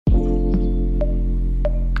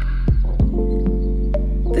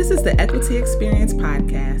Equity Experience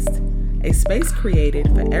Podcast, a space created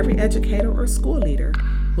for every educator or school leader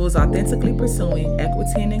who is authentically pursuing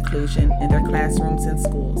equity and inclusion in their classrooms and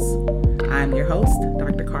schools. I'm your host,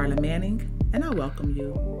 Dr. Carla Manning, and I welcome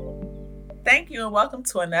you. Thank you and welcome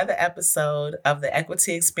to another episode of the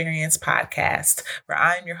Equity Experience Podcast, where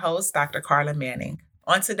I am your host, Dr. Carla Manning.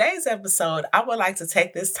 On today's episode, I would like to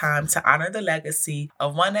take this time to honor the legacy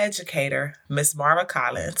of one educator, Ms. Marva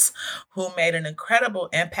Collins, who made an incredible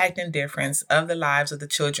impact and difference of the lives of the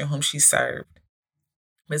children whom she served.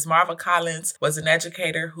 Ms. Marva Collins was an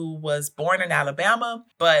educator who was born in Alabama,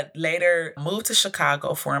 but later moved to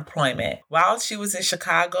Chicago for employment. While she was in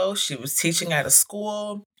Chicago, she was teaching at a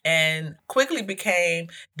school and quickly became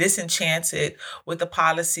disenchanted with the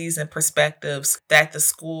policies and perspectives that the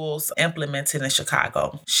schools implemented in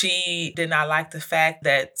Chicago. She did not like the fact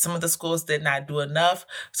that some of the schools did not do enough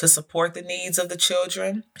to support the needs of the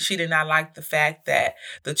children. She did not like the fact that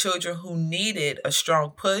the children who needed a strong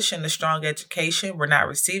push and a strong education were not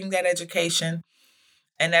receiving that education.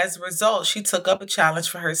 And as a result, she took up a challenge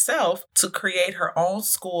for herself to create her own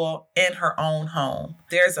school in her own home.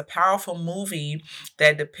 There's a powerful movie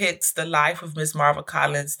that depicts the life of Ms. Marva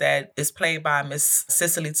Collins that is played by Ms.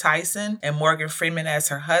 Cicely Tyson and Morgan Freeman as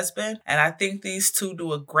her husband. And I think these two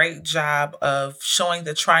do a great job of showing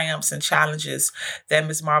the triumphs and challenges that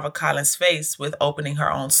Ms. Marva Collins faced with opening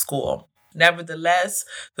her own school. Nevertheless,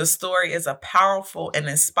 the story is a powerful and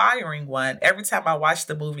inspiring one. Every time I watch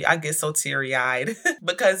the movie, I get so teary-eyed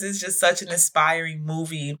because it's just such an inspiring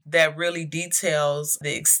movie that really details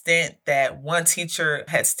the extent that one teacher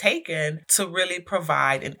has taken to really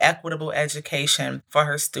provide an equitable education for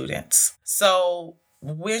her students. So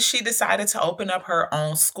when she decided to open up her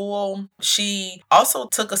own school, she also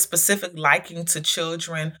took a specific liking to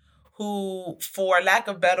children who, for lack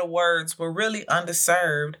of better words, were really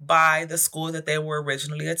underserved by the school that they were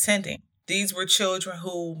originally attending. These were children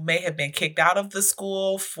who may have been kicked out of the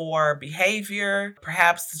school for behavior.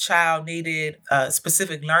 Perhaps the child needed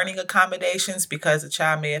specific learning accommodations because the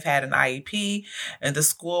child may have had an IEP and the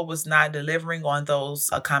school was not delivering on those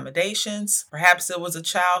accommodations. Perhaps it was a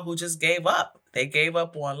child who just gave up. They gave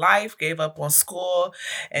up on life, gave up on school,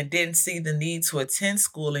 and didn't see the need to attend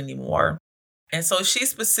school anymore. And so she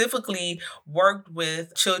specifically worked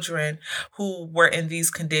with children who were in these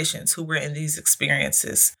conditions, who were in these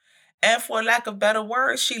experiences. And for lack of better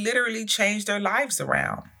words, she literally changed their lives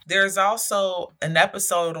around. There's also an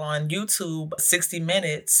episode on YouTube, 60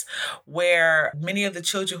 Minutes, where many of the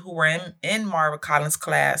children who were in Marva Collins'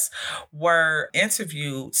 class were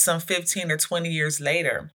interviewed some 15 or 20 years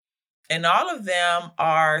later. And all of them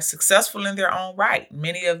are successful in their own right.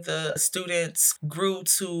 Many of the students grew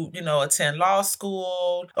to, attend law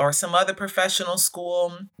school or some other professional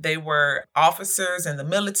school. They were officers in the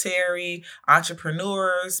military,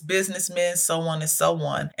 entrepreneurs, businessmen, so on and so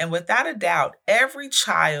on. And without a doubt, every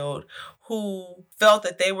child who felt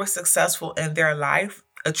that they were successful in their life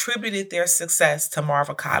attributed their success to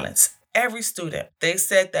Marva Collins. Every student. They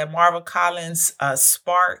said that Marva Collins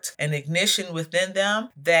sparked an ignition within them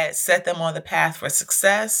that set them on the path for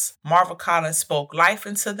success. Marva Collins spoke life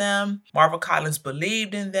into them. Marva Collins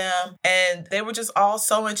believed in them. And they were just all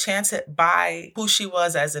so enchanted by who she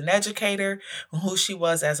was as an educator and who she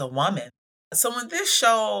was as a woman. So in this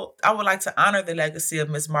show, I would like to honor the legacy of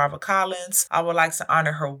Ms. Marva Collins. I would like to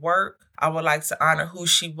honor her work. I would like to honor who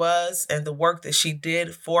she was and the work that she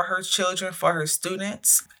did for her children, for her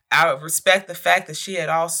students. I would respect the fact that she had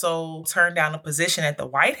also turned down a position at the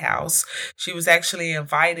White House. She was actually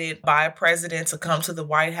invited by a president to come to the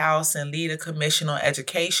White House and lead a commission on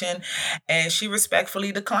education, and she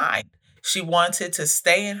respectfully declined. She wanted to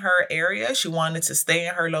stay in her area. She wanted to stay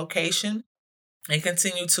in her location and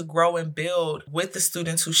continue to grow and build with the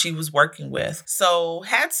students who she was working with. So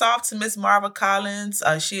hats off to Ms. Marva Collins.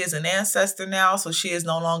 She is an ancestor now, so she is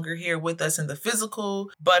no longer here with us in the physical,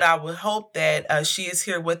 but I would hope that she is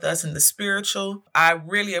here with us in the spiritual. I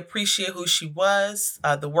really appreciate who she was,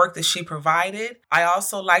 the work that she provided. I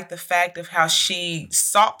also like the fact of how she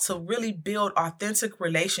sought to really build authentic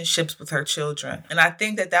relationships with her children. And I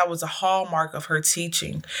think that was a hallmark of her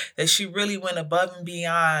teaching, that she really went above and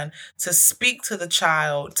beyond to speak to the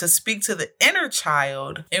child, to speak to the inner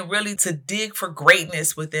child, and really to dig for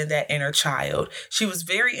greatness within that inner child. She was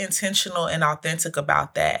very intentional and authentic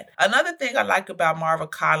about that. Another thing I like about Marva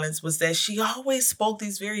Collins was that she always spoke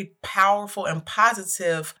these very powerful and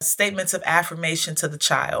positive statements of affirmation to the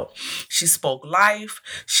child. She spoke life,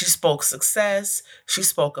 she spoke success, she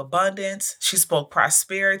spoke abundance, she spoke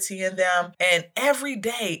prosperity in them. And every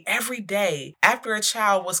day, after a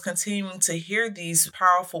child was continuing to hear these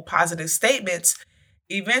powerful, positive statements,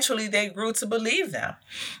 eventually they grew to believe them.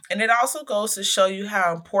 And it also goes to show you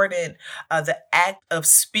how important the act of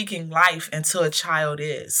speaking life into a child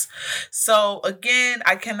is. So again,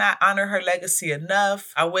 I cannot honor her legacy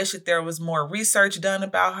enough. I wish that there was more research done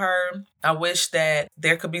about her. I wish that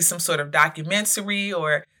there could be some sort of documentary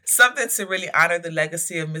or something to really honor the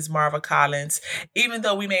legacy of Ms. Marva Collins. Even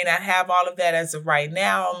though we may not have all of that as of right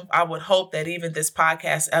now, I would hope that even this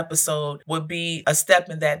podcast episode would be a step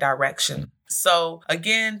in that direction. So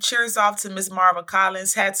again, cheers off to Ms. Marva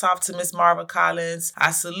Collins. Hats off to Ms. Marva Collins.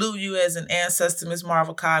 I salute you as an ancestor, Ms.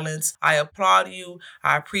 Marva Collins. I applaud you.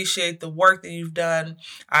 I appreciate the work that you've done.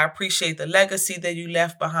 I appreciate the legacy that you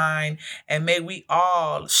left behind. And may we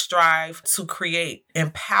all strive to create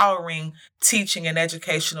empowering teaching and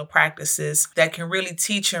educational practices that can really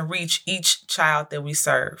teach and reach each child that we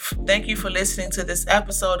serve. Thank you for listening to this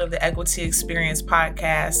episode of the Equity Experience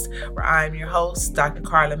podcast, where I am your host, Dr.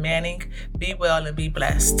 Carla Manning. Be well and be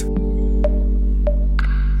blessed.